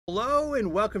Hello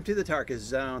and welcome to the Tarkus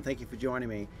Zone. Thank you for joining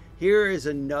me. Here is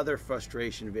another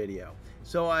frustration video.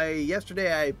 So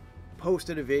yesterday I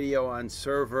posted a video on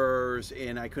servers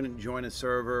and I couldn't join a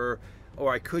server,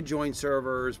 or I could join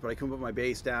servers but I couldn't put my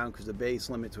base down because the base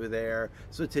limits were there.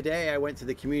 So today I went to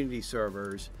the community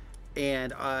servers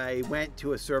and I went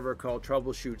to a server called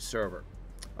Troubleshoot Server.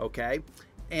 Okay,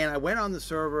 and I went on the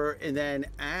server and then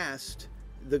asked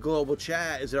the global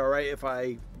chat, is it all right if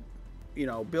I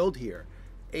build here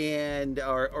and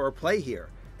or play here?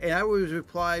 And I was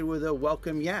replied with a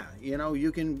welcome, yeah,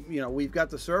 you can, we've got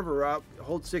the server up,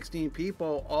 hold 16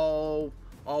 people, all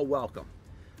welcome.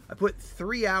 I put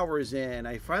 3 hours in,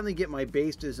 I finally get my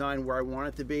base design where I want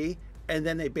it to be, and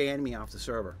then they banned me off the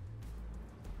server.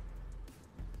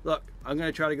 Look, I'm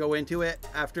going to try to go into it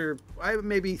after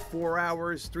maybe 4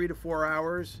 hours, 3 to 4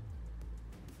 hours,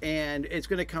 and it's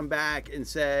going to come back and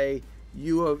say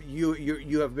you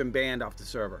have been banned off the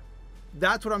server.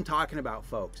 That's what I'm talking about,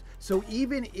 folks. So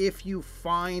even if you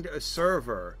find a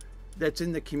server that's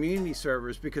in the community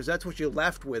servers, because that's what you're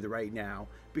left with right now,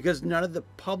 because none of the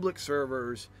public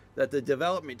servers that the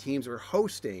development teams are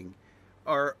hosting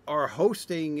are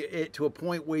hosting it to a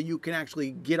point where you can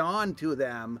actually get on to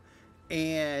them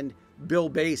and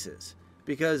build bases,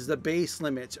 because the base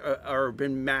limits are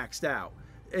been maxed out.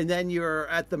 And then you're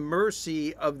at the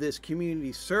mercy of this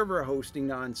community server hosting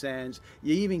nonsense.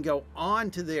 You even go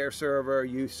onto their server,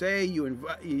 you say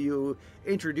you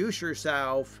introduce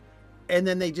yourself, and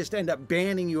then they just end up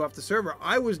banning you off the server.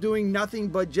 I was doing nothing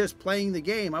but just playing the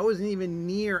game. I wasn't even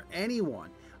near anyone.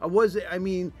 I was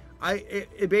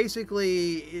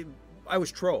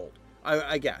trolled,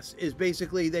 I guess, is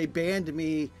basically they banned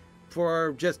me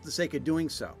for just the sake of doing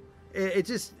so. It's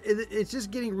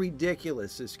just getting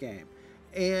ridiculous, this game.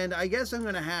 And I guess I'm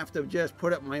going to have to just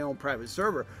put up my own private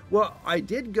server. Well, I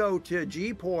did go to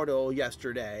G Portal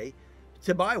yesterday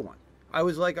to buy one. I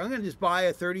was like, I'm going to just buy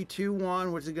a 32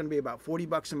 one, which is going to be about 40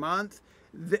 bucks a month.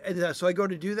 So I go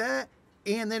to do that,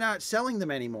 and they're not selling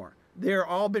them anymore. They're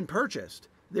all been purchased.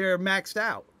 They're maxed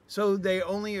out. So they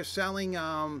only are selling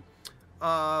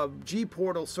G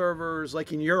Portal servers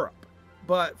like in Europe.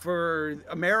 But for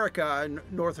America,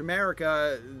 North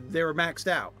America, they're maxed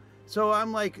out. So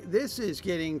I'm like, this is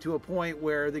getting to a point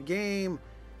where the game,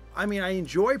 I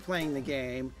enjoy playing the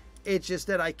game. It's just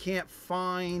that I can't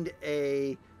find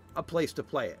a place to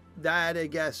play it. That, I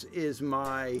guess, is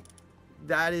my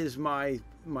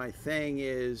thing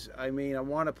is, I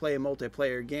want to play a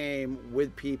multiplayer game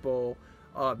with people,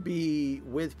 be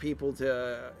with people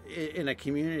in a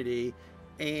community.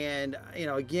 And,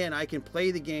 again, I can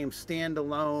play the game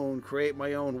standalone, create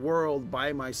my own world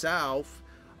by myself.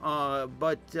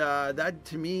 But that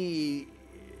to me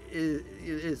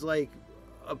is like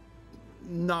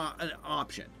not an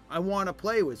option. I want to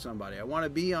play with somebody. I want to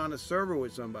be on a server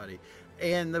with somebody.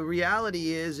 And the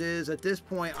reality is at this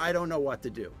point, I don't know what to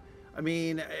do.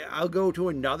 I'll go to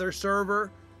another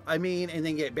server, and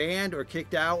then get banned or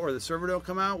kicked out, or the server don't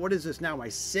come out. What is this now? My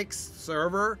 6th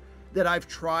server that I've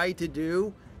tried to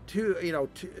do.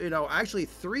 Actually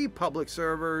 3 public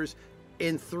servers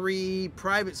and 3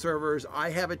 private servers. I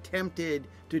have attempted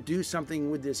to do something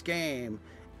with this game,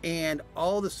 and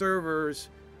all the servers,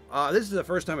 this is the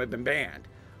first time I've been banned.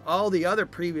 All the other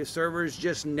previous servers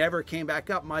just never came back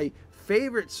up. My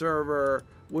favorite server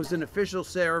was an official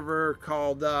server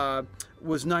called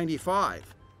was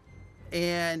 95,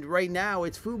 and right now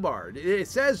it's foobarred. It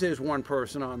says there's 1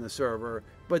 person on the server,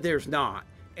 but there's not,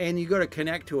 and you go to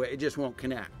connect to it, it just won't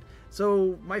connect.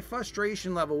 So my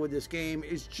frustration level with this game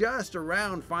is just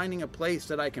around finding a place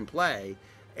that I can play,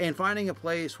 and finding a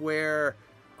place where,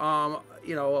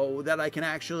 that I can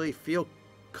actually feel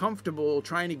comfortable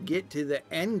trying to get to the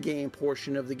end game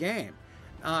portion of the game.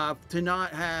 To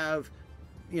not have,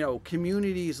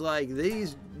 communities like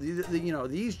these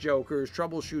jokers,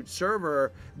 Troubleshoot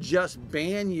Server, just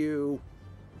ban you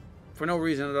for no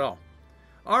reason at all.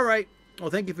 All right. Well,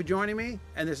 thank you for joining me,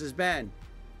 and this has been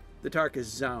the Tarkus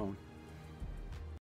Zone.